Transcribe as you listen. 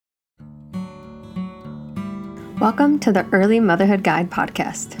Welcome to the Early Motherhood Guide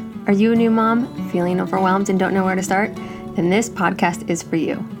podcast. Are you a new mom, feeling overwhelmed and don't know where to start? Then this podcast is for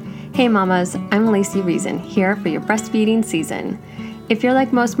you. Hey mamas, I'm Lacey Reason, here for your breastfeeding season. If you're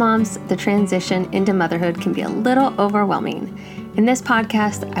like most moms, the transition into motherhood can be a little overwhelming. In this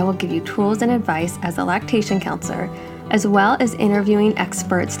podcast, I will give you tools and advice as a lactation counselor, as well as interviewing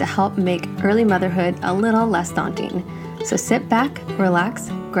experts to help make early motherhood a little less daunting. So sit back,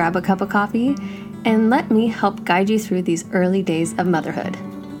 relax, grab a cup of coffee, and let me help guide you through these early days of motherhood.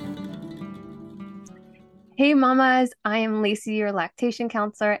 Hey mamas, I am Lacey, your lactation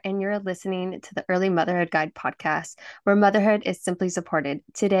counselor, and you're listening to the Early Motherhood Guide podcast, where motherhood is simply supported.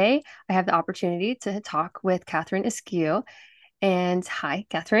 Today, I have the opportunity to talk with Catherine Askew. And hi,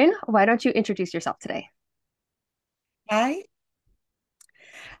 Catherine. Why don't you introduce yourself today? Hi.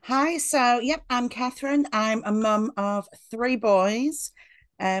 Hi. So, yep, I'm Catherine. I'm a mum of three boys.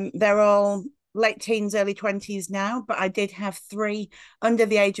 They're all late teens, early 20s now, but I did have three under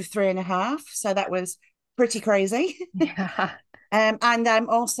the age of 3.5. So that was pretty crazy. Yeah. And I'm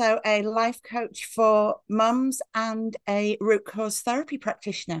also a life coach for mums and a root cause therapy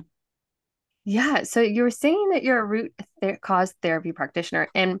practitioner. Yeah. So you were saying that you're a cause therapy practitioner.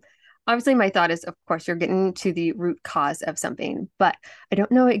 And obviously, my thought is, of course, you're getting to the root cause of something, but I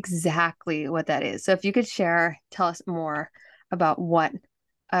don't know exactly what that is. So if you could tell us more about what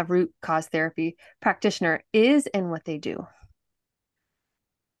a root cause therapy practitioner is and what they do.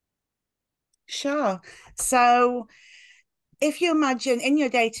 Sure. So, if you imagine in your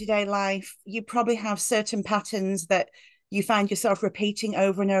day-to-day life, you probably have certain patterns that you find yourself repeating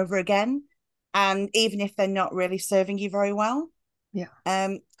over and over again. And even if they're not really serving you very well. Yeah.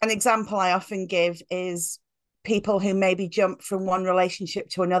 An example I often give is people who maybe jump from one relationship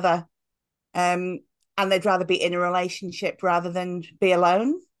to another, and they'd rather be in a relationship rather than be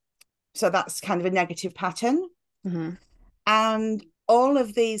alone. So that's kind of a negative pattern. Mm-hmm. And all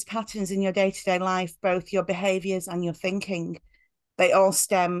of these patterns in your day-to-day life, both your behaviors and your thinking, they all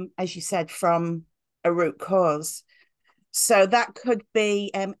stem, as you said, from a root cause. So that could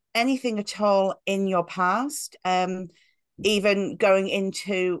be anything at all in your past, even going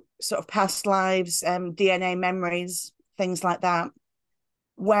into sort of past lives, DNA memories, things like that,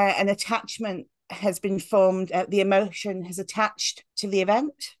 where an attachment has been formed, the emotion has attached to the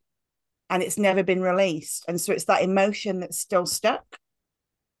event and it's never been released. And so it's that emotion that's still stuck.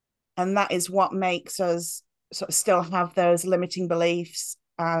 And that is what makes us sort of still have those limiting beliefs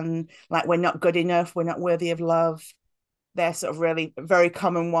and like we're not good enough, we're not worthy of love. They're sort of really very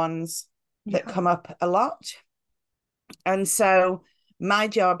common ones that Yeah. come up a lot. And so my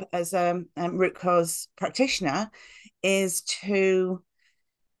job as a root cause practitioner is to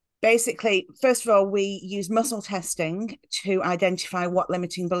basically, first of all, we use muscle testing to identify what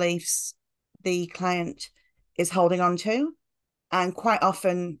limiting beliefs the client is holding on to. And quite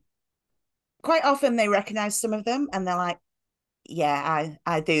often they recognize some of them and they're like, yeah,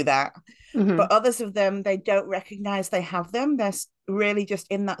 I do that. Mm-hmm. But others of them, they don't recognize they have them. They're really just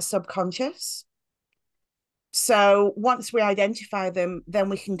in that subconscious. So once we identify them, then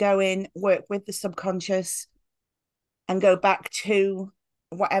we can go in, work with the subconscious, and go back to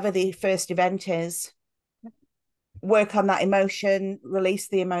whatever the first event is, work on that emotion, release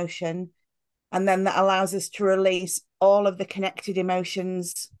the emotion. And then that allows us to release all of the connected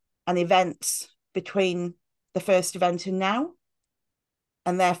emotions and events between the first event and now.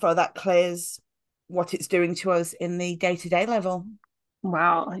 And therefore, that clears what it's doing to us in the day-to-day level.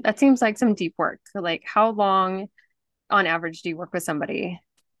 Wow. That seems like some deep work. So, like, how long on average do you work with somebody?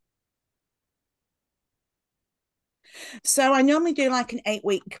 So I normally do like an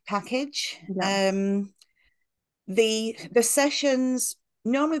 8-week package. Yeah. The sessions,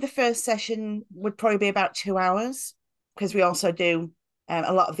 normally the first session would probably be about 2 hours because we also do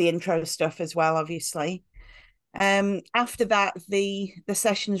a lot of the intro stuff as well, obviously. After that, the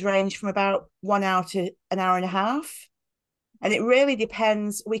sessions range from about 1 hour to an hour and a half. And it really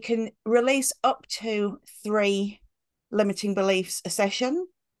depends. We can release up to 3 limiting beliefs a session,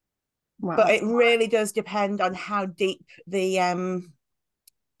 but Wow. it really does depend on how deep those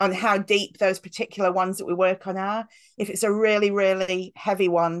particular ones that we work on are. If it's a really, really heavy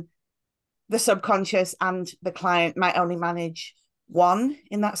one, the subconscious and the client might only manage one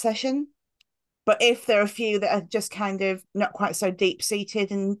in that session. But if there are a few that are just kind of not quite so deep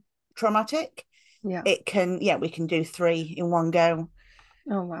seated and traumatic, Yeah. we can do 3 in one go.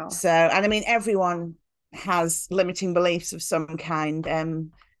 Oh, wow. So, and I mean, everyone has limiting beliefs of some kind,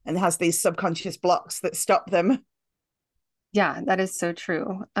 and has these subconscious blocks that stop them. Yeah, that is so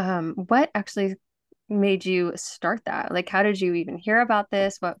true. What actually made you start that? Like, how did you even hear about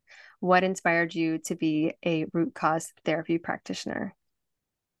this? what inspired you to be a root cause therapy practitioner?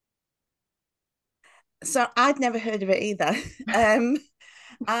 So I'd never heard of it either. um,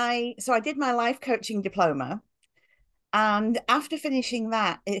 I did my life coaching diploma, and after finishing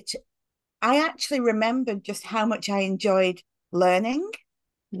that, I actually remembered just how much I enjoyed learning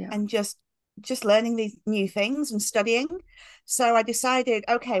Yeah. and just learning these new things and studying. So I decided,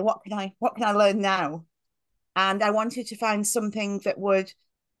 okay, what can I learn now? And I wanted to find something that would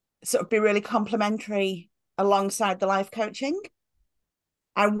sort of be really complementary alongside the life coaching.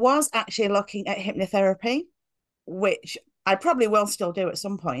 I was actually looking at hypnotherapy, which I probably will still do at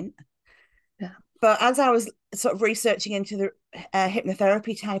some point. Yeah. But as I was sort of researching into the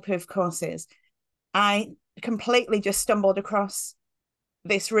hypnotherapy type of courses, I completely just stumbled across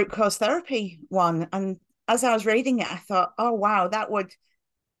this root cause therapy one. And as I was reading it, I thought, oh wow, that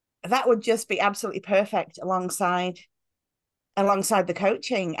would just be absolutely perfect alongside the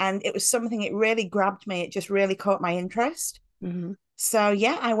coaching. And it was something, it really grabbed me. It just really caught my interest. Mm-hmm. So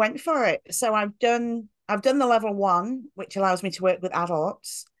yeah, I went for it. So I've done the level 1, which allows me to work with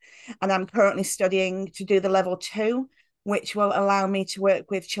adults, and I'm currently studying to do the level 2, which will allow me to work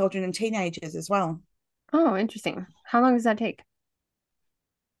with children and teenagers as well. Oh, interesting. How long does that take?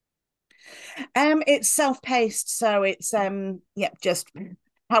 It's self-paced, so it's yeah, just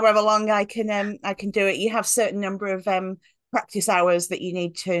however long I can do it. You have certain number of practice hours that you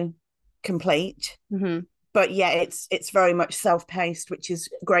need to complete. Mm-hmm. But yeah, it's very much self-paced, which is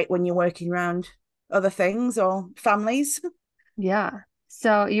great when you're working around other things or families. Yeah.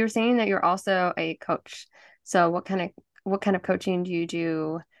 So you're saying that you're also a coach. So what kind of coaching do you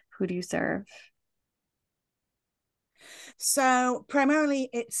do? Who do you serve? So primarily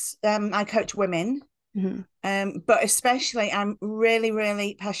it's I coach women, Mm-hmm. but especially I'm really,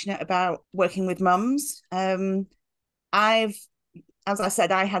 really passionate about working with mums. I've As I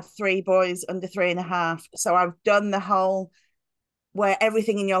said, I had 3 boys under 3.5. So I've done the whole where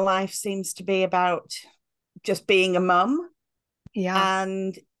everything in your life seems to be about just being a mum. Yeah.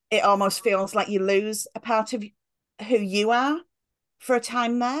 And it almost feels like you lose a part of who you are for a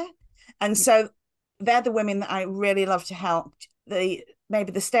time there. And so they're the women that I really love to help.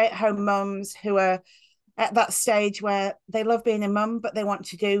 Maybe the stay-at-home mums who are at that stage where they love being a mum, but they want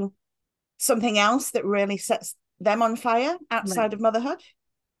to do something else that really sets them on fire Right. outside of motherhood.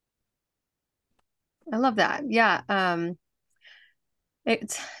 I love that. Yeah.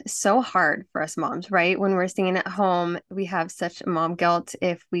 It's so hard for us moms, right? When we're staying at home, we have such mom guilt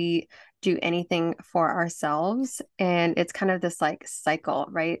if we do anything for ourselves. And it's kind of this like cycle,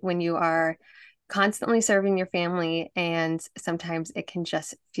 right? When you are constantly serving your family, and sometimes it can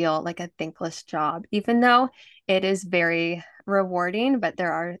just feel like a thankless job, even though it is very rewarding, but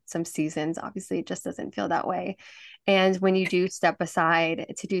there are some seasons, obviously, it just doesn't feel that way. And when you do step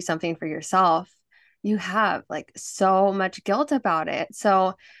aside to do something for yourself, you have like so much guilt about it.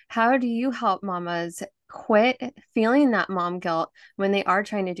 So, how do you help mamas quit feeling that mom guilt when they are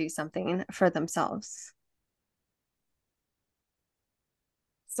trying to do something for themselves?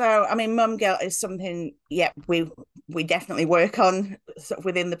 So, I mean, mum guilt is something, yeah, we definitely work on sort of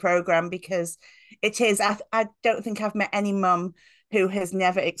within the program, because it is. I don't think I've met any mum who has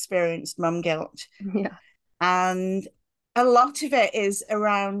never experienced mum guilt, Yeah. and a lot of it is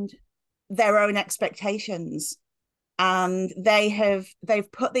around their own expectations, and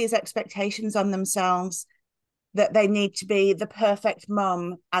they've put these expectations on themselves that they need to be the perfect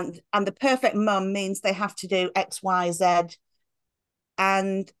mum, and the perfect mum means they have to do X, Y, Z,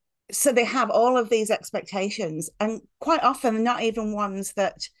 and so they have all of these expectations, and quite often not even ones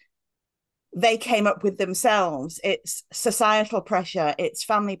that they came up with themselves. It's societal pressure, it's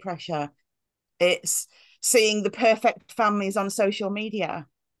family pressure, it's seeing the perfect families on social media.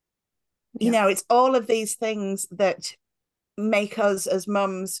 Yeah. It's all of these things that make us as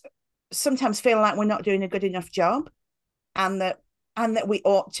mums sometimes feel like we're not doing a good enough job, and that we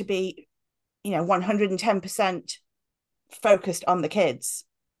ought to be 110% focused on the kids.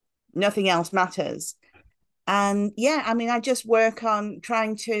 Nothing else matters. And yeah, I mean, I just work on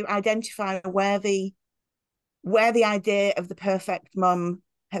trying to identify where the idea of the perfect mum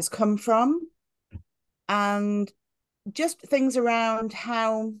has come from, and just things around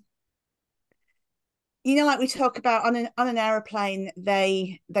how, like we talk about on an aeroplane,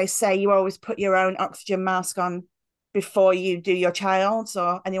 they say you always put your own oxygen mask on before you do your child's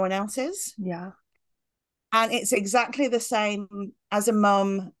or anyone else's. Yeah. And it's exactly the same as a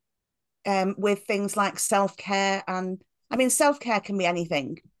mum, with things like self-care. And I mean, self-care can be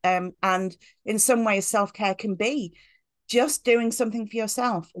anything, and in some ways self-care can be just doing something for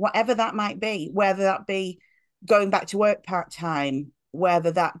yourself, whatever that might be, whether that be going back to work part-time,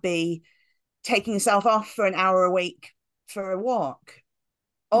 whether that be taking yourself off for an hour a week for a walk.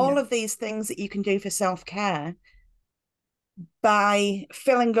 Yeah. All of these things that you can do for self-care, by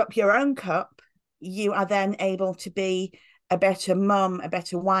filling up your own cup, you are then able to be a better mum, a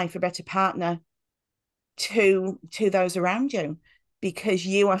better wife, a better partner to those around you, because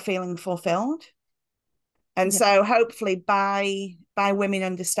you are feeling fulfilled. And Yeah. so hopefully by women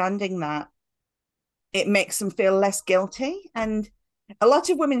understanding that, it makes them feel less guilty. And a lot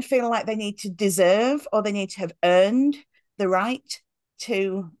of women feel like they need to deserve, or they need to have earned the right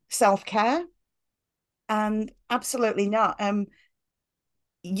to self-care. And absolutely not.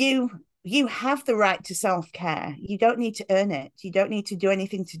 You have the right to self-care. You don't need to earn it. You don't need to do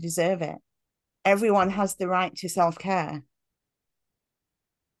anything to deserve it. Everyone has the right to self-care.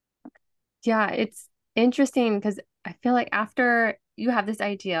 Yeah, it's interesting because I feel like after you have this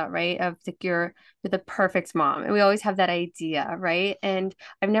idea, right, of like you're the perfect mom, and we always have that idea, right? And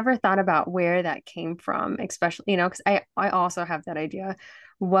I've never thought about where that came from, especially, because I also have that idea.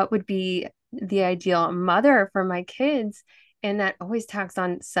 What would be the ideal mother for my kids? And that always tacks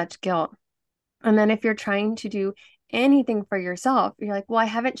on such guilt. And then if you're trying to do anything for yourself, you're like, well, I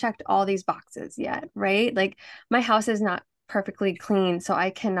haven't checked all these boxes yet, right? Like my house is not perfectly clean, so I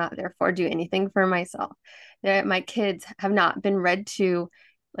cannot therefore do anything for myself. My kids have not been read to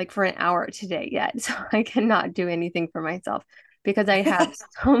like for an hour today yet, so I cannot do anything for myself because I have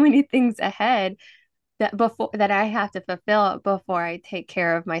so many things ahead that I have to fulfill before I take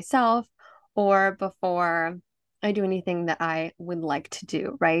care of myself or before I do anything that I would like to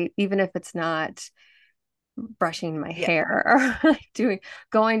do, right? Even if it's not brushing my Yeah. hair or like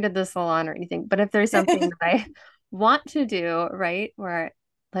going to the salon or anything. But if there's something that I want to do, right, where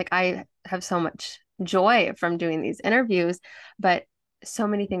like I have so much joy from doing these interviews, but so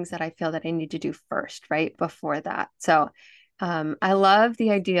many things that I feel that I need to do first, right, before that. So I love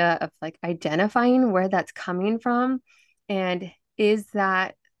the idea of like identifying where that's coming from and is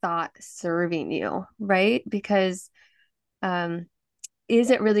that thought serving you, right? Because um,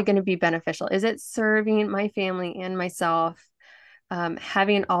 is it really going to be beneficial? Is it serving my family and myself?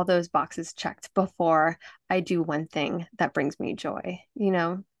 Having all those boxes checked before I do one thing that brings me joy.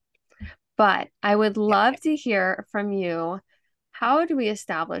 But I would Yeah. love to hear from you. How do we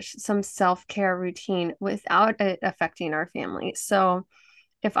establish some self-care routine without it affecting our family? So,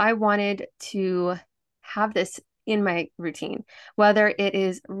 if I wanted to have this in my routine, whether it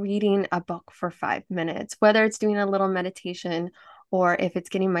is reading a book for 5 minutes, whether it's doing a little meditation, or if it's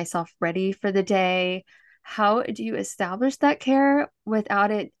getting myself ready for the day, how do you establish that care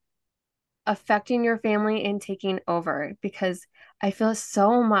without it affecting your family and taking over? Because I feel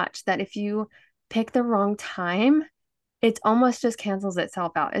so much that if you pick the wrong time, it almost just cancels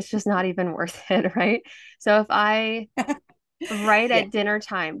itself out. It's just not even worth it, right? So if I right Yeah. at dinner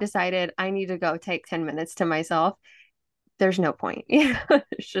time decided I need to go take 10 minutes to myself, there's no point.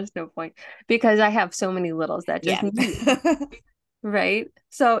 There's just no point because I have so many littles that just Yeah. need, right?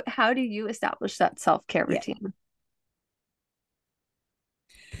 So how do you establish that self-care Yeah. routine?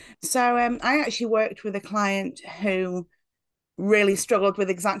 So I actually worked with a client who really struggled with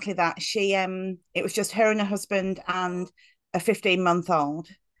exactly that. It was just her and her husband and a 15-month-old,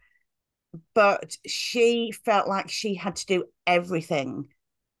 but she felt like she had to do everything.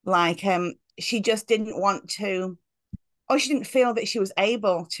 Like she just didn't want to, or she didn't feel that she was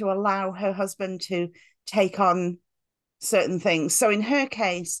able to allow her husband to take on certain things. So in her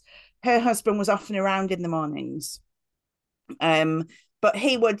case, her husband was often around in the mornings. Um, but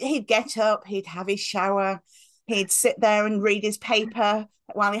he'd get up, he'd have his shower, he'd sit there and read his paper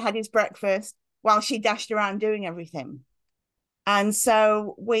while he had his breakfast, while she dashed around doing everything. And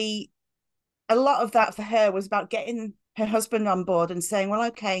so a lot of that for her was about getting her husband on board and saying, well,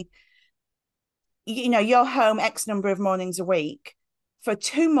 okay, you're home X number of mornings a week. For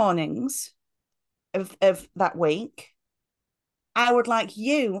 2 mornings of that week, I would like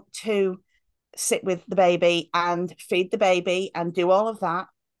you to sit with the baby and feed the baby and do all of that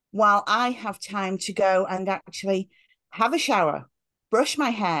while I have time to go and actually have a shower, brush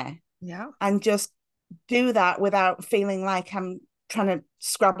my hair, Yeah. and just do that without feeling like I'm trying to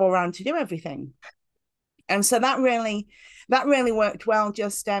scrabble around to do everything. And so that really worked well.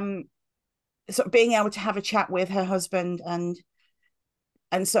 Just sort of being able to have a chat with her husband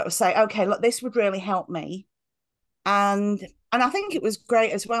and sort of say, okay, look, this would really help me. And I think it was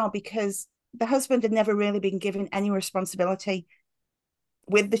great as well because the husband had never really been given any responsibility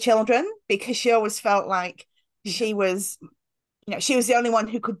with the children, because she always felt like Yeah. she was the only one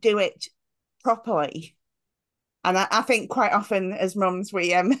who could do it properly. And I think quite often as mums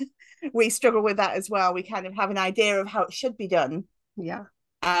we we struggle with that as well. We kind of have an idea of how it should be done, Yeah.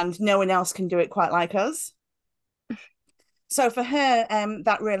 and no one else can do it quite like us. So for her,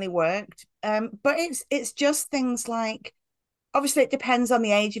 that really worked. But it's just things like, obviously it depends on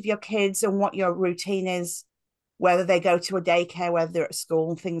the age of your kids and what your routine is, whether they go to a daycare, whether they're at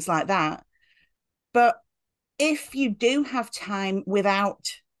school, things like that. But if you do have time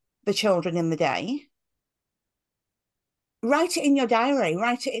without the children in the day, write it in your diary,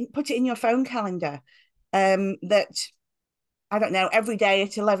 write it in, put it in your phone calendar. That, I don't know, every day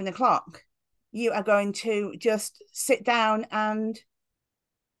at 11 o'clock, you are going to just sit down and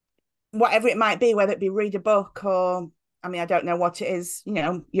whatever it might be, whether it be read a book or, I mean, I don't know what it is, you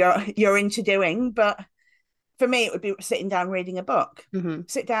know, you're into doing, but for me, it would be sitting down reading a book. Mm-hmm.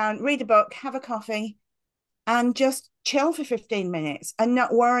 Sit down, read a book, have a coffee, and just chill for 15 minutes and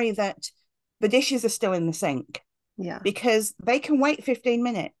not worry that the dishes are still in the sink, Yeah. because they can wait 15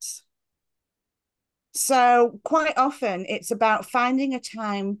 minutes. So quite often it's about finding a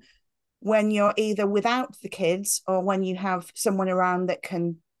time when you're either without the kids or when you have someone around that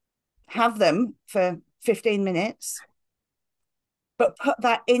can have them for 15 minutes, but put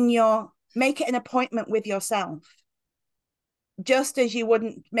that in your, make it an appointment with yourself. Just as you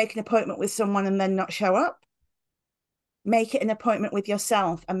wouldn't make an appointment with someone and then not show up, make it an appointment with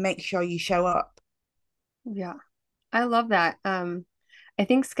yourself and make sure you show up. Yeah. I love that. I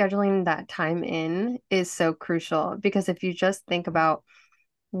think scheduling that time in is so crucial because if you just think about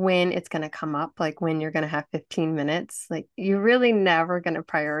when it's going to come up, like when you're going to have 15 minutes, like you're really never going to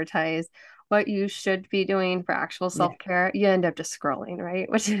prioritize what you should be doing for actual Yeah. self-care. You end up just scrolling, right?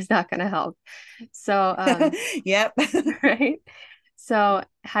 Which is not going to help. So, Yep. right? So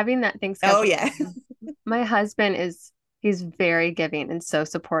having that thing Oh, scheduled yeah. in, my husband is he's very giving and so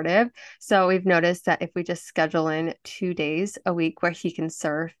supportive. So we've noticed that if we just schedule in 2 days a week where he can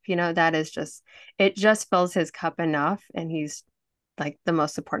surf, that is just it just fills his cup enough and he's like the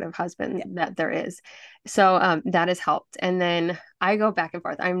most supportive husband Yeah. that there is. So that has helped. And then I go back and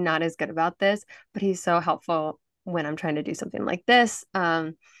forth. I'm not as good about this, but he's so helpful when I'm trying to do something like this.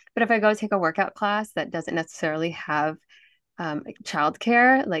 But if I go take a workout class that doesn't necessarily have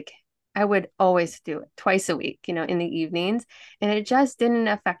childcare, like I would always do it twice a week, in the evenings. And it just didn't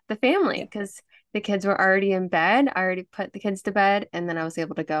affect the family Yeah. because the kids were already in bed. I already put the kids to bed, and then I was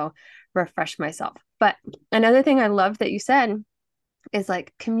able to go refresh myself. But another thing I loved that you said is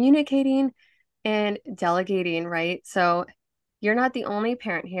like communicating and delegating, right? So you're not the only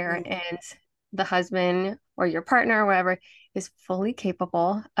parent here, Mm. and the husband or your partner or whatever is fully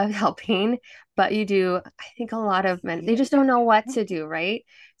capable of helping, but you do, I think a lot of men, they Yeah. just don't know what to do, right?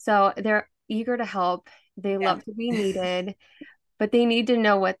 So they're eager to help. They Yeah. love to be needed, but they need to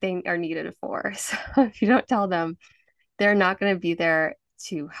know what they are needed for. So if you don't tell them, they're not going to be there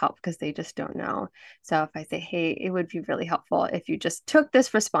to help because they just don't know. So if I say, hey, it would be really helpful if you just took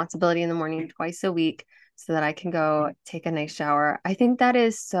this responsibility in the morning twice a week so that I can go take a nice shower. I think that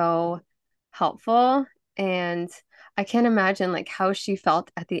is so helpful. And I can't imagine like how she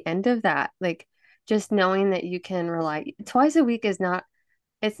felt at the end of that. Like just knowing that you can rely twice a week is not,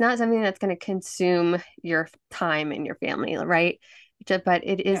 it's not something that's going to consume your time and your family, right? But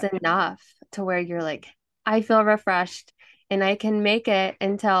it is Yeah. enough to where you're like, I feel refreshed and I can make it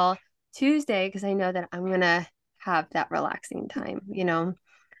until Tuesday because I know that I'm going to have that relaxing time.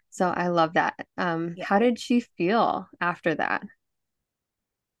 So I love that. Yeah. How did she feel after that?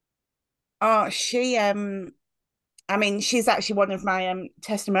 Oh, I mean, she's actually one of my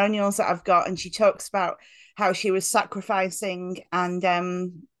testimonials that I've got, and she talks about how she was sacrificing and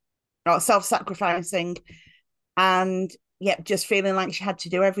or self-sacrificing, and yeah, just feeling like she had to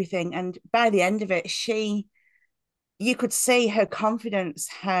do everything. And by the end of it, you could see her confidence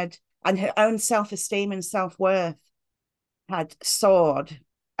had, and her own self-esteem and self-worth had soared.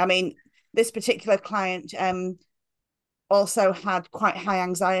 I mean, this particular client also had quite high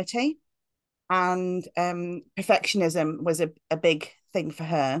anxiety, and perfectionism was a big thing for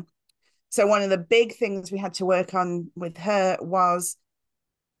her. So one of the big things we had to work on with her was,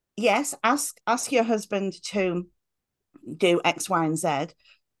 yes, ask your husband to do X, Y, and Z,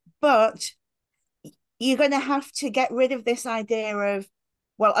 but you're going to have to get rid of this idea of,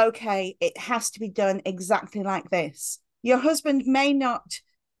 well, okay, it has to be done exactly like this. Your husband may not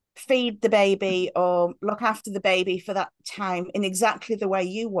feed the baby or look after the baby for that time in exactly the way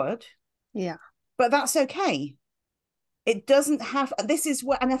you would, Yeah. but that's okay. It doesn't have, this is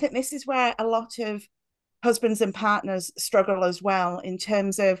what, and I think this is where a lot of husbands and partners struggle as well, in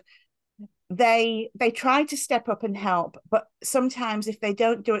terms of they try to step up and help, but sometimes if they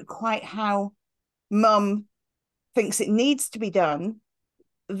don't do it quite how mum thinks it needs to be done,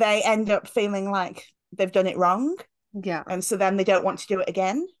 they end up feeling like they've done it wrong. Yeah. And so then they don't want to do it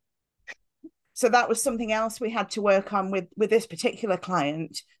again. So that was something else we had to work on with this particular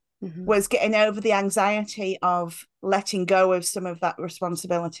client, Hmm. was getting over the anxiety of letting go of some of that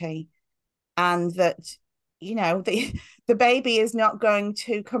responsibility, and that, the baby is not going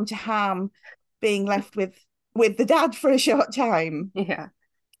to come to harm being left with the dad for a short time. Yeah.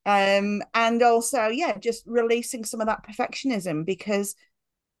 And also, yeah, just releasing some of that perfectionism, because,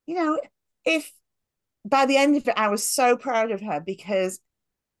 if by the end of it, I was so proud of her, because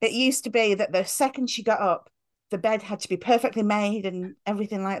it used to be that the second she got up, the bed had to be perfectly made and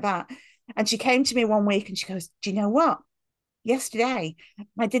everything like that. And she came to me one week and she goes, "Do you know what? Yesterday,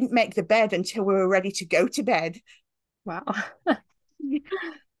 I didn't make the bed until we were ready to go to bed." Wow.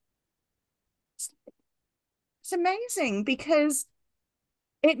 It's amazing, because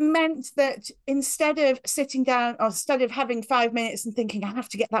it meant that instead of sitting down, or instead of having 5 minutes and thinking, "I have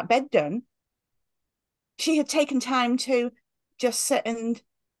to get that bed done," she had taken time to just sit and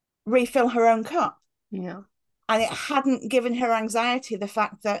refill her own cup. Yeah. And it hadn't given her anxiety, the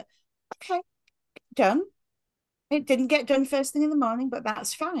fact that, okay, done. It didn't get done first thing in the morning, but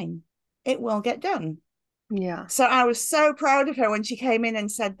that's fine. It will get done. Yeah. So I was so proud of her when she came in and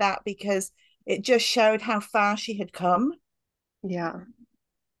said that, because it just showed how far she had come. Yeah.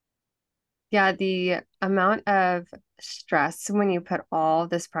 Yeah. The amount of stress when you put all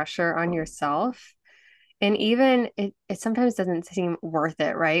this pressure on yourself, and even it sometimes doesn't seem worth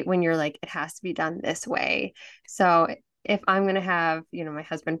it, right? When you're like, it has to be done this way. So if I'm gonna have, my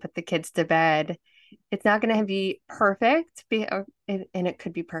husband put the kids to bed, it's not going to be perfect, and it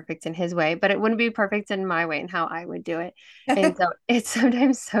could be perfect in his way, but it wouldn't be perfect in my way and how I would do it. And so it's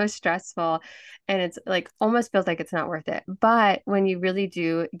sometimes so stressful, and it's like almost feels like it's not worth it. But when you really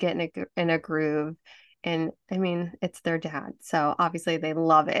do get in a groove, and I mean, it's their dad, so obviously they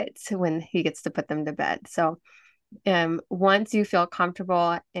love it when he gets to put them to bed. So once you feel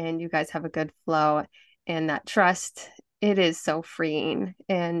comfortable and you guys have a good flow and that trust, it is so freeing,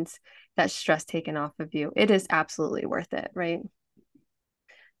 and that stress taken off of you. It is absolutely worth it, right?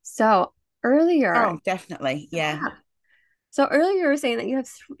 So earlier, Oh, definitely. Yeah. yeah. So earlier you were saying that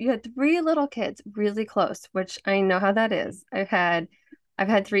you had three little kids really close, which I know how that is. I've had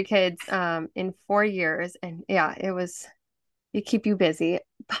three kids in 4 years, and yeah, it keep you busy.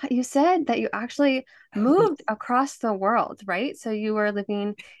 But you said that you actually Oh, moved across the world, right? So you were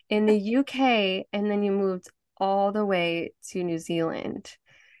living in the UK and then you moved all the way to New Zealand.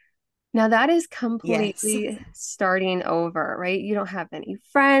 Now that is yes. completely starting over, right? You don't have any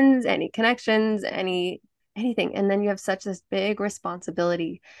friends, any connections, anything. And then you have such this big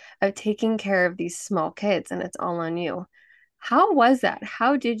responsibility of taking care of these small kids, and it's all on you. How was that?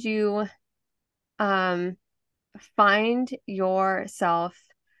 How did you um find yourself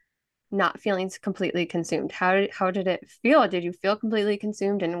not feeling completely consumed? How did it feel? Did you feel completely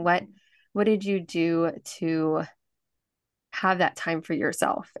consumed? And what did you do to have that time for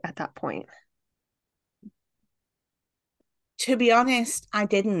yourself at that point? To be honest, I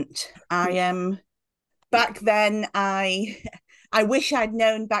didn't. I back then, I wish I'd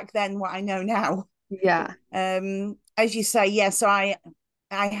known back then what I know now. Yeah. As you say, yeah, so I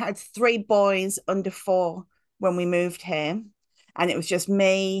had three boys under four when we moved here, and it was just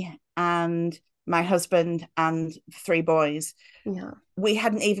me and my husband and three boys. Yeah. We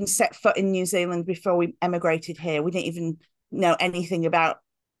hadn't even set foot in New Zealand before we emigrated here. We didn't even know anything about,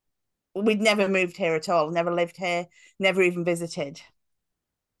 we'd never moved here at all, never lived here, never even visited.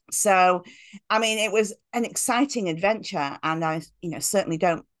 So, I mean, it was an exciting adventure, and I, certainly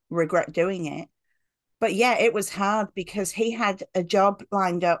don't regret doing it. But yeah, it was hard, because he had a job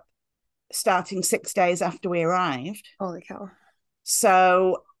lined up starting 6 days after we arrived. Holy cow.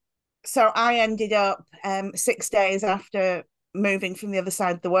 So, I ended up 6 days after moving from the other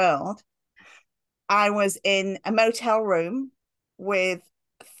side of the world. I was in a motel room with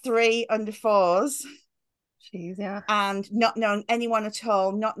three under fours, Jeez, yeah. and not knowing anyone at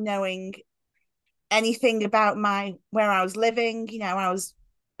all, not knowing anything about my where I was living. I was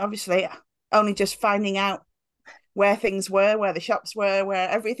obviously only just finding out where things were, where the shops were, where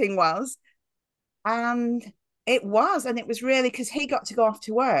everything was. And it was really because he got to go off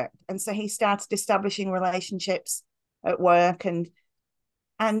to work. And so he started establishing relationships at work, and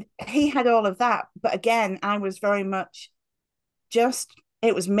he had all of that. But again, I was very much just,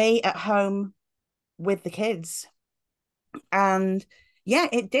 it was me at home with the kids. And yeah,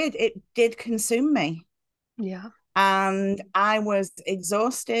 it did consume me. Yeah. And I was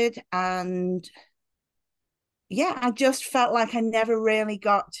exhausted, and yeah, I just felt like I never really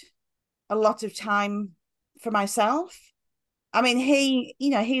got a lot of time for myself. I mean, he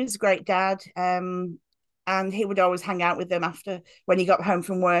was a great dad. and he would always hang out with them after when he got home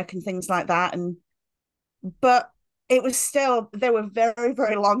from work and things like that. And but it was still, there were very,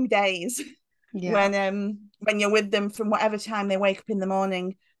 very long days Yeah. when you're with them from whatever time they wake up in the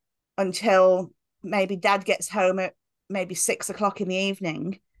morning until maybe dad gets home at maybe 6 o'clock in the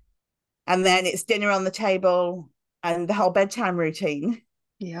evening, and then it's dinner on the table and the whole bedtime routine.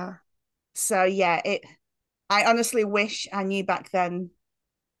 Yeah. So yeah, it I honestly wish I knew back then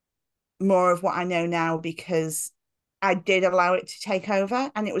more of what I know now, because I did allow it to take over.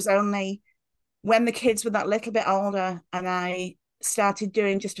 And it was only when the kids were that little bit older and I started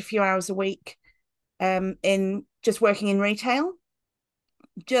doing just a few hours a week in just working in retail,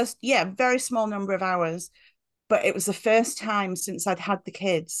 just, yeah, very small number of hours. But it was the first time since I'd had the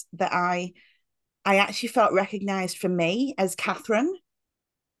kids that I actually felt recognized for me as Catherine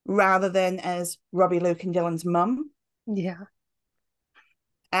rather than as Robbie, Luke, and Dylan's mum. Yeah.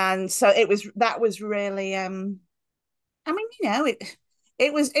 And so that was really I mean,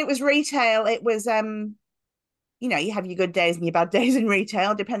 it was retail. It was you have your good days and your bad days in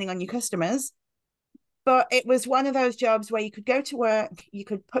retail, depending on your customers. But it was one of those jobs where you could go to work, you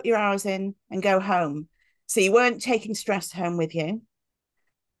could put your hours in and go home. So you weren't taking stress home with you.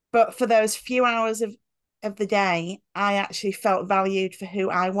 But for those few hours of the day, I actually felt valued for who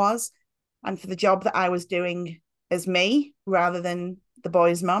I was and for the job that I was doing as me rather than the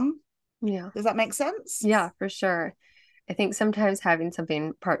boy's mum. Yeah. Does that make sense? Yeah, for sure. I think sometimes having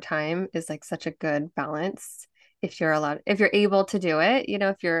something part-time is like such a good balance if you're allowed, if you're able to do it,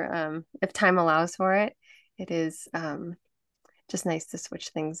 if time allows for it, it is just nice to switch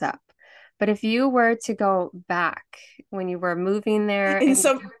things up. But if you were to go back when you were moving there In and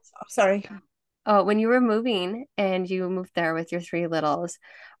some, sorry. when you were moving and you moved there with your three littles,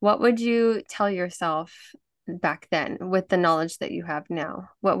 what would you tell yourself back then with the knowledge that you have now?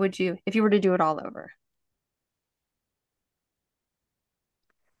 What would you, if you were to do it all over?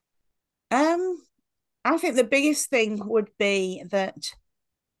 Um, I think the biggest thing would be that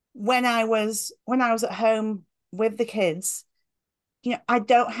when I was at home with the kids, I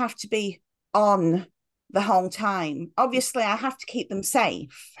don't have to be on the whole time. Obviously, I have to keep them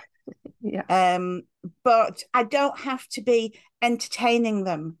safe. Yeah. Um, but I don't have to be entertaining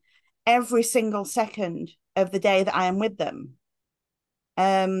them every single second of the day that I am with them.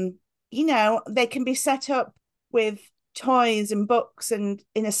 Um, they can be set up with toys and books and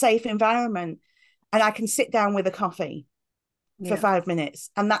in a safe environment, and I can sit down with a coffee for Yeah. 5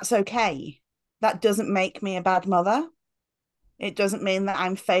 minutes, and that's okay. That doesn't make me a bad mother. It doesn't mean that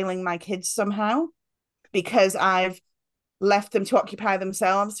I'm failing my kids somehow because I've left them to occupy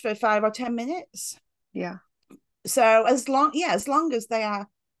themselves for 5 or 10 minutes. Yeah. So as long as they are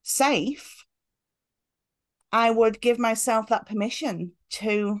safe, I would give myself that permission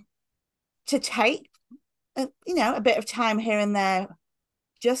to take a bit of time here and there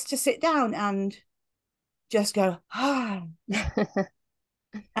just to sit down and just go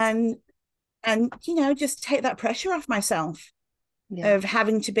and just take that pressure off myself Yeah. of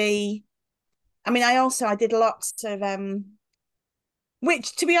having to be. I mean, I did lots of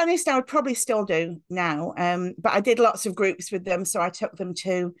which, to be honest, I would probably still do now. But I did lots of groups with them. So I took them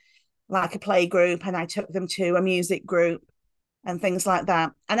to like a play group and I took them to a music group and things like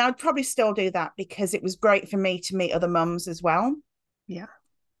that. And I'd probably still do that because it was great for me to meet other mums as well. Yeah.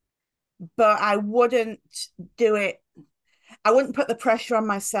 But I wouldn't do it. I wouldn't put the pressure on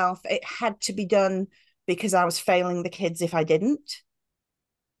myself. It had to be done because I was failing the kids if I didn't.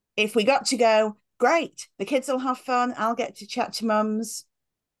 If we got to go, great. The kids will have fun. I'll get to chat to mums.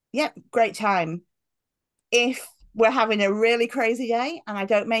 Yep, great time. If we're having a really crazy day and I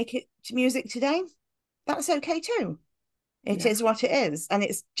don't make it to music today, that's okay too. It Yeah. is what it is. And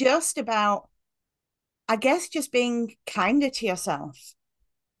it's just about, I guess, just being kinder to yourself.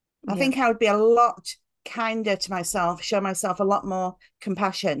 I Yeah. think I would be a lot kinder to myself, show myself a lot more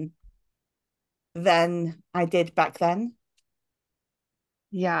compassion than I did back then.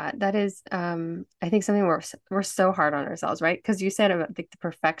 Yeah, that is I think something we're so hard on ourselves, right? Because you said about the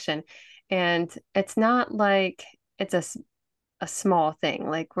perfection, and it's not like it's a small thing.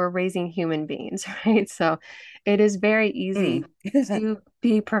 Like we're raising human beings, right? So it is very easy Mm. to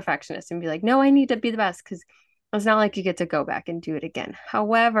be perfectionist and be like, no, I need to be the best because it's not like you get to go back and do it again.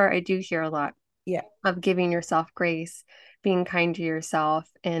 However, I do hear a lot Yeah. of giving yourself grace, being kind to yourself.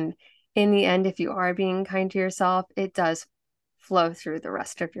 And in the end, if you are being kind to yourself, it does flow through the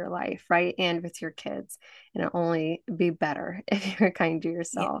rest of your life, right? And with your kids. And it'll only be better if you're kind to Yeah.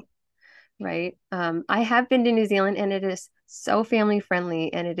 yourself, right? I have been to New Zealand and it is so family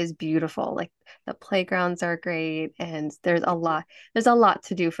friendly and it is beautiful. Like the playgrounds are great and there's a lot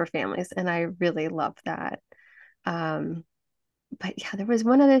to do for families and I really love that. Um, but yeah, there was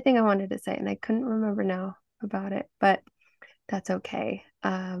one other thing I wanted to say and I couldn't remember now about it, but that's okay.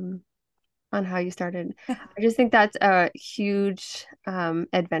 On how you started. I just think that's a huge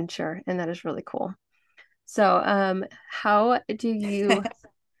adventure and that is really cool. So, how do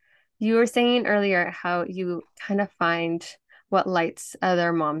you were saying earlier how you kind of find what lights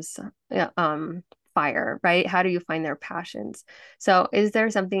other moms fire, right? How do you find their passions? So is there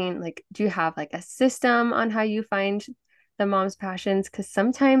something like, do you have like a system on how you find the mom's passions? Because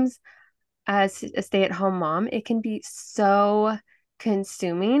sometimes as a stay-at-home mom, it can be so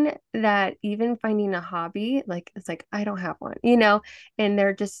consuming that even finding a hobby, like it's like, I don't have one, and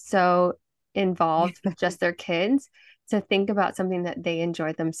they're just so involved with just their kids to think about something that they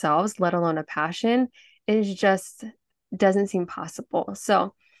enjoy themselves, let alone a passion, is just doesn't seem possible.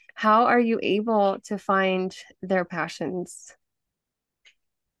 So, how are you able to find their passions?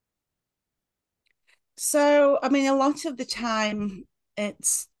 So, I mean, a lot of the time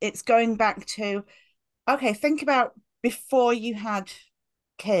it's going back to, okay, think about before you had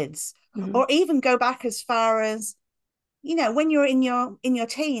kids, Mhm. or even go back as far as, when you're in your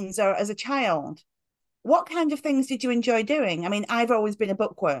teens or as a child. What kind of things did you enjoy doing? I mean, I've always been a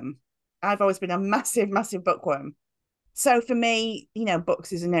bookworm. I've always been a massive, massive bookworm. So for me,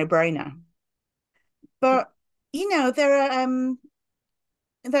 books is a no-brainer. But there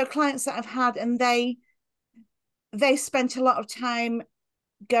are clients that I've had, and they spent a lot of time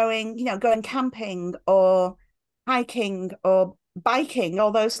going camping or hiking or biking,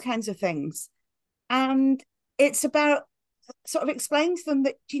 all those kinds of things. And it's about sort of explaining to them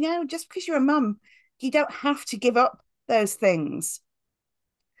that, just because you're a mum, you don't have to give up those things.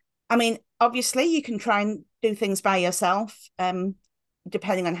 I mean, obviously, you can try and do things by yourself,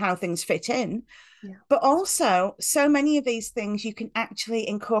 depending on how things fit in. Yeah. But also, so many of these things you can actually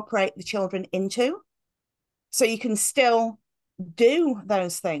incorporate the children into. So you can still do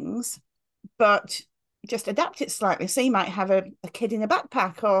those things, but just adapt it slightly. So you might have a kid in a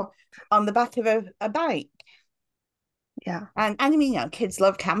backpack or on the back of a bike. Yeah. And I mean, kids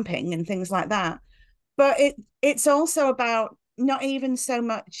love camping and things like that. But it's also about not even so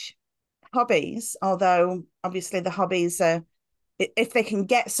much hobbies, although obviously the hobbies are, if they can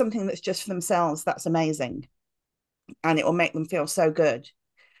get something that's just for themselves, that's amazing. And it will make them feel so good.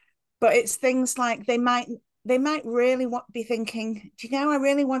 But it's things like they might really be thinking, do I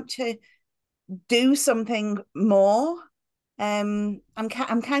really want to do something more? I'm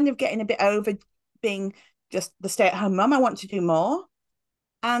kind of getting a bit over being just the stay-at-home mum. I want to do more.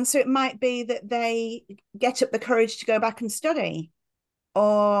 And so it might be that they get up the courage to go back and study,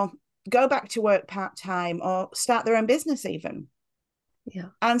 or go back to work part-time, or start their own business even. Yeah.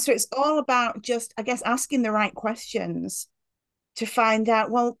 And so it's all about just, I guess, asking the right questions to find out,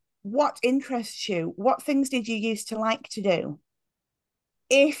 well, what interests you? What things did you used to like to do?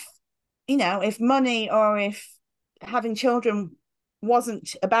 If, if money or if having children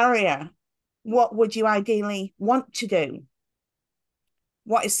wasn't a barrier, what would you ideally want to do?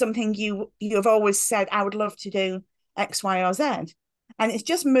 What is something you have always said, I would love to do X, Y, or Z? And it's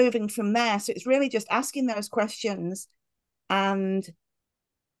just moving from there. So it's really just asking those questions, and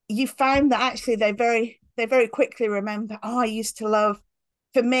you find that actually they very quickly remember, oh, I used to love,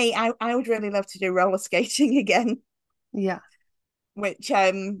 for me, I would really love to do roller skating again, Yeah. which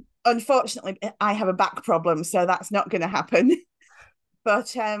unfortunately I have a back problem, so that's not going to happen.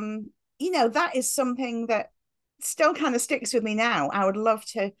 But that is something that still kind of sticks with me now. I would love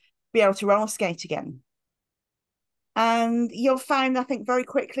to be able to roller skate again. And you'll find, I think, very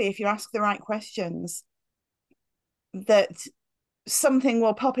quickly, if you ask the right questions, that something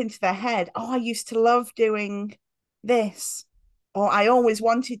will pop into their head. Oh, I used to love doing this, or I always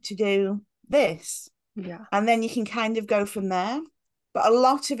wanted to do this. Yeah. And then you can kind of go from there. But a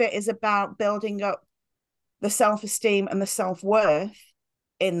lot of it is about building up the self-esteem and the self-worth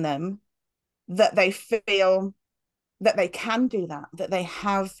in them, that they feel that they can do that they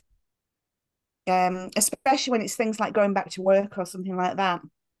have, especially when it's things like going back to work or something like that.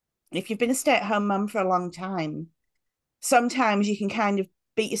 If you've been a stay-at-home mum for a long time, sometimes you can kind of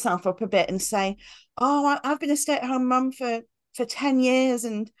beat yourself up a bit and say, oh, I've been a stay-at-home mum for 10 years,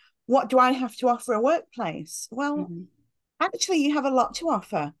 and what do I have to offer a workplace? Well, Mhm. actually, you have a lot to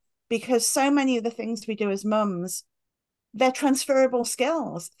offer, because so many of the things we do as mums, they're transferable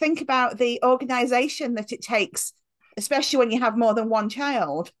skills. Think about the organization that it takes, especially when you have more than one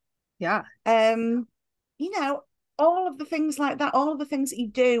child. Yeah. Um, you know, all of the things like that, all of the things that you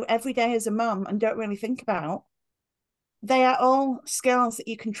do every day as a mum and don't really think about, they are all skills that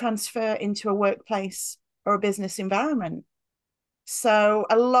you can transfer into a workplace or a business environment. So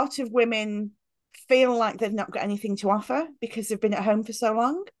a lot of women feel like they've not got anything to offer because they've been at home for so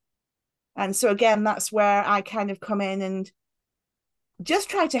long. And so again, that's where I kind of come in and just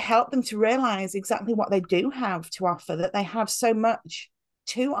try to help them to realize exactly what they do have to offer, that they have so much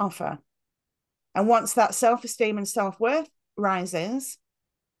to offer. And once that self-esteem and self-worth rises,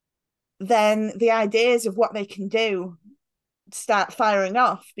 then the ideas of what they can do start firing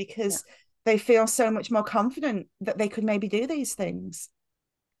off Yeah. because they feel so much more confident that they could maybe do these things.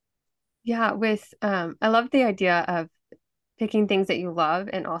 Yeah, with I love the idea of picking things that you love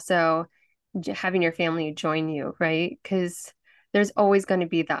and also having your family join you, right? Because there's always going to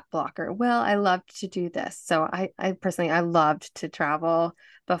be that blocker. Well, I loved to do this. So I personally, I loved to travel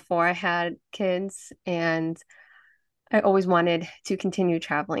before I had kids, and I always wanted to continue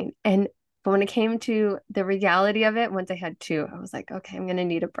traveling. And but when it came to the reality of it, once I had two, I was like, okay, I'm going to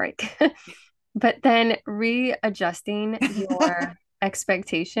need a break. But then readjusting your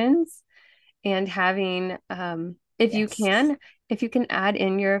expectations and having if you Yes. can, if you can add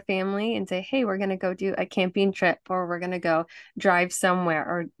in your family and say, hey, we're going to go do a camping trip, or we're going to go drive somewhere,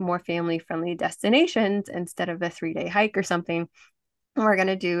 or more family friendly destinations instead of a 3-day hike or something, we're going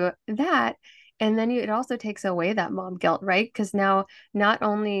to do that. And then it also takes away that mom guilt, right? Because now not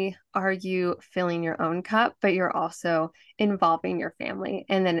only are you filling your own cup, but you're also involving your family.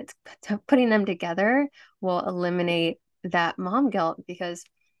 And then it's putting them together will eliminate that mom guilt, because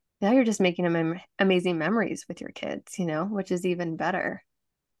now you're just making amazing memories with your kids, which is even better.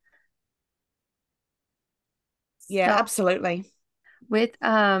 Yeah, So absolutely. with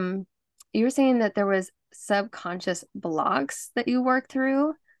you were saying that there was subconscious blocks that you worked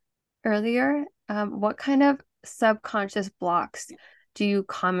through earlier. What kind of subconscious blocks do you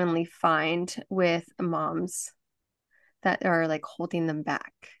commonly find with moms that are like holding them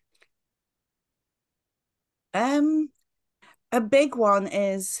back? Um, a big one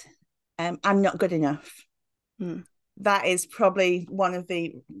is I'm not good enough. Mm, That is probably one of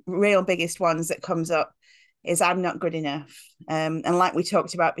the real biggest ones that comes up is I'm not good enough. And like we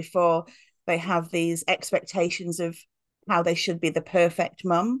talked about before, they have these expectations of how they should be the perfect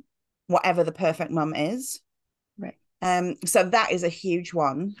mum, whatever the perfect mum is. right. So that is a huge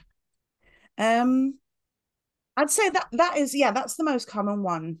one. Um, I'd say that is, yeah, that's the most common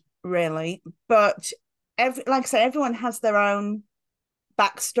one, really. But like I said, everyone has their own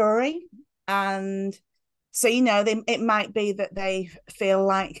backstory, and so it might be that they feel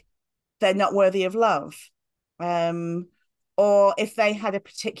like they're not worthy of love, um, or if they had a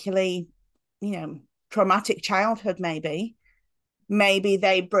particularly, you know, traumatic childhood, maybe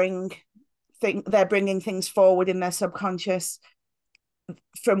they're bringing things forward in their subconscious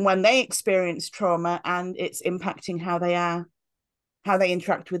from when they experienced trauma, and it's impacting how they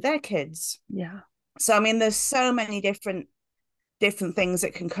interact with their kids. Yeah. So I mean, there's so many different things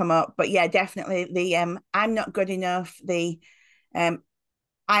that can come up, but yeah, definitely the I'm not good enough, the um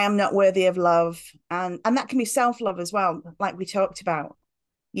I am not worthy of love, and that can be self-love as well, like we talked about.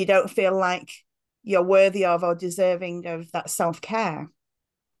 You don't feel like you're worthy of or deserving of that self-care.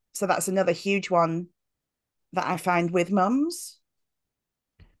 So that's another huge one that I find with mums.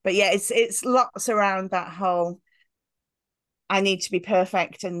 But yeah, it's lots around that whole I need to be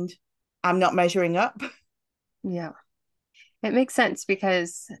perfect and I'm not measuring up. Yeah. It makes sense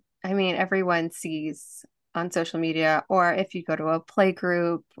because I mean, everyone sees on social media, or if you go to a play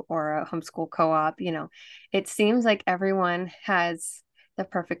group or a homeschool co-op, it seems like everyone has the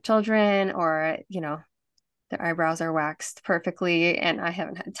perfect children, or, their eyebrows are waxed perfectly and I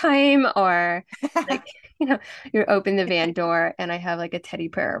haven't had time, or like, you know, you open the van door and I have like a teddy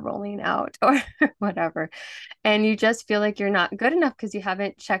bear rolling out or whatever. And you just feel like you're not good enough because you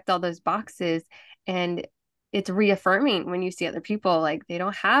haven't checked all those boxes. And it's reaffirming when you see other people like they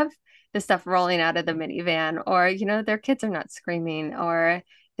don't have the stuff rolling out of the minivan, or, their kids are not screaming, or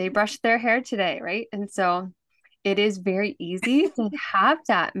they brushed their hair today, right? And so it is very easy to have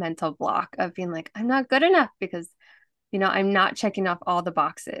that mental block of being like, I'm not good enough because, I'm not checking off all the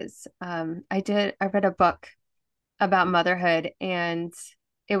boxes. I read a book about motherhood, and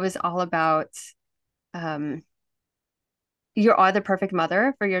it was all about, um, you are the perfect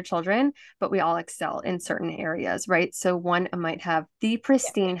mother for your children, but we all excel in certain areas, right? So one might have the Yeah.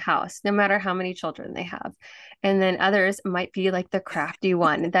 pristine house, no matter how many children they have. And then others might be like the crafty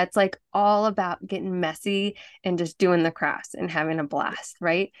one that's like all about getting messy and just doing the crafts and having a blast,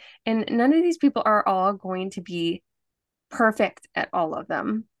 right? And none of these people are all going to be perfect at all of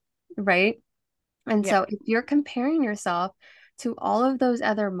them, right? And Yeah. so if you're comparing yourself to all of those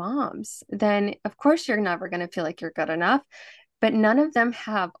other moms, then of course you're never going to feel like you're good enough. But none of them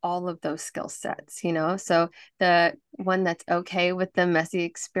have all of those skill sets, you know? So the one that's okay with the messy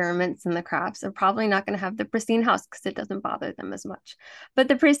experiments and the crafts are probably not going to have the pristine house because it doesn't bother them as much. But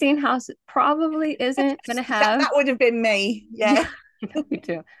the pristine house probably isn't going to have. That would have been me. Yeah. Me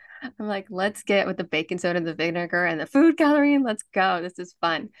too. I'm like, let's get with the baking soda and the vinegar and the food coloring. Let's go. This is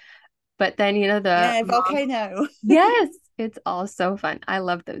fun. But then, the volcano. Yes, it's all so fun. I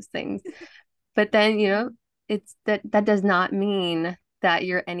love those things. But then, it's that does not mean that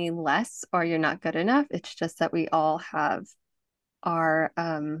you're any less or you're not good enough. It's just that we all have our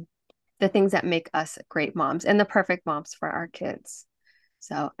the things that make us great moms and the perfect moms for our kids.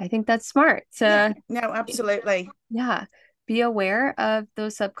 So I think that's smart to No, absolutely. Yeah. Be aware of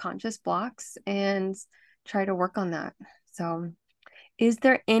those subconscious blocks and try to work on that. So is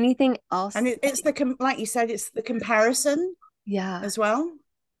there anything else? And it's like you said, it's the comparison as well.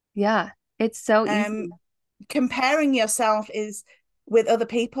 Yeah. It's so easy. Comparing yourself is with other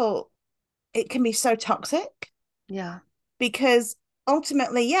people, it can be so toxic. Yeah. Because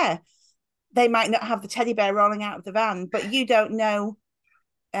ultimately, they might not have the teddy bear rolling out of the van, but you don't know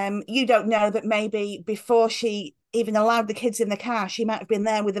that maybe before she even allowed the kids in the car, she might have been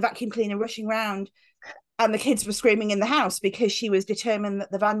there with the vacuum cleaner rushing around and the kids were screaming in the house because she was determined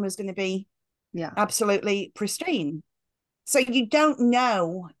that the van was going to be absolutely pristine. So you don't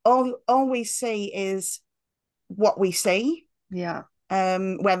know. All we see is what we see. Yeah.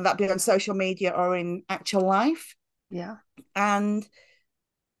 Whether that be on social media or in actual life. Yeah. And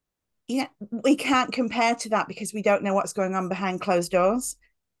we can't compare to that because we don't know what's going on behind closed doors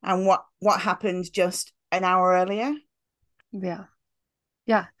and what happened just an hour earlier. Yeah.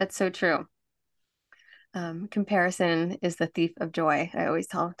 Yeah, that's so true. Comparison is the thief of joy, I always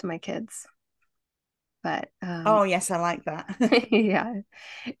tell to my kids. But oh yes, I like that. Yeah,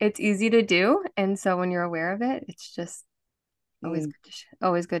 it's easy to do, and so when you're aware of it, it's just always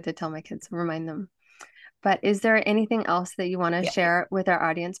good to tell my kids, remind them. But is there anything else that you want to share with our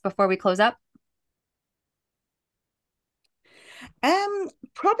audience before we close up?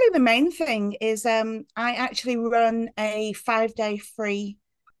 Probably the main thing is I actually run a 5-day free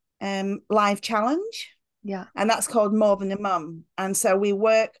live challenge. Yeah. And that's called More Than a Mum. And so we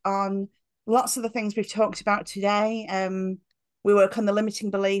work on lots of the things we've talked about today. We work on the limiting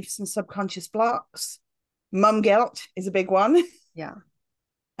beliefs and subconscious blocks. Mum guilt is a big one. Yeah.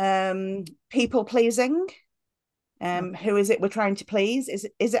 People pleasing. Who is it we're trying to please?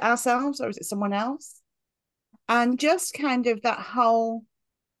 Is it ourselves or is it someone else? And just kind of that whole,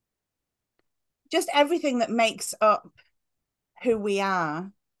 just everything that makes up who we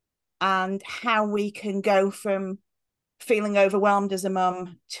are and how we can go from feeling overwhelmed as a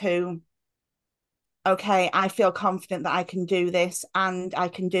mum to, okay, I feel confident that I can do this and I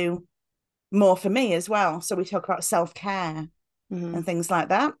can do more for me as well. So we talk about self-care and things like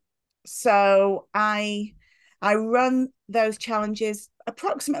that. So I run those challenges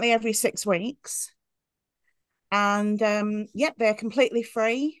approximately every 6 weeks. And they're completely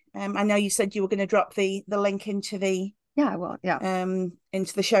free. I know you said you were going to drop the link into the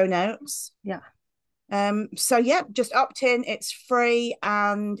into the show notes. Yeah. So just opt in. It's free,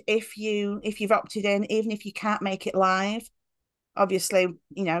 and if you've opted in, even if you can't make it live, obviously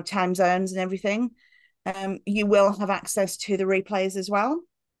time zones and everything, you will have access to the replays as well.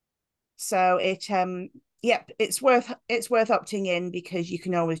 So it's worth opting in because you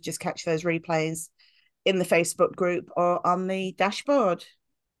can always just catch those replays in the Facebook group or on the dashboard.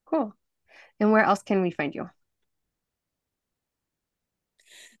 Cool. And where else can we find you?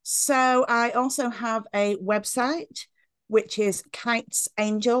 So I also have a website, which is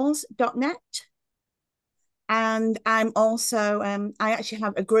kitesangels.net. And I'm also, I actually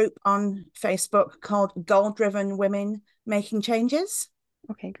have a group on Facebook called Goal Driven Women Making Changes.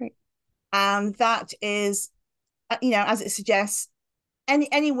 Okay, great. And that is, as it suggests,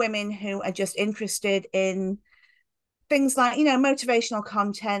 any women who are just interested in things like, motivational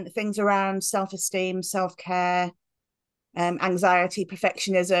content, things around self-esteem, self-care, anxiety,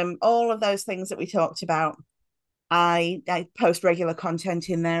 perfectionism, all of those things that we talked about. I post regular content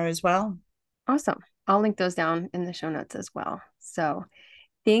in there as well. Awesome. I'll link those down in the show notes as well. So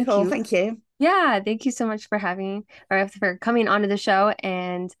thank you. Thank you. Yeah, thank you so much for for coming onto the show.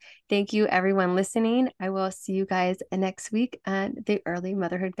 And thank you everyone listening. I will see you guys next week at the Early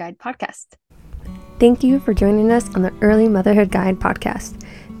Motherhood Guide podcast. Thank you for joining us on the Early Motherhood Guide podcast.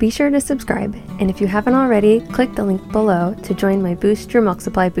 Be sure to subscribe. And if you haven't already, click the link below to join my Boost Your Milk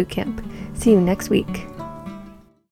Supply Bootcamp. See you next week.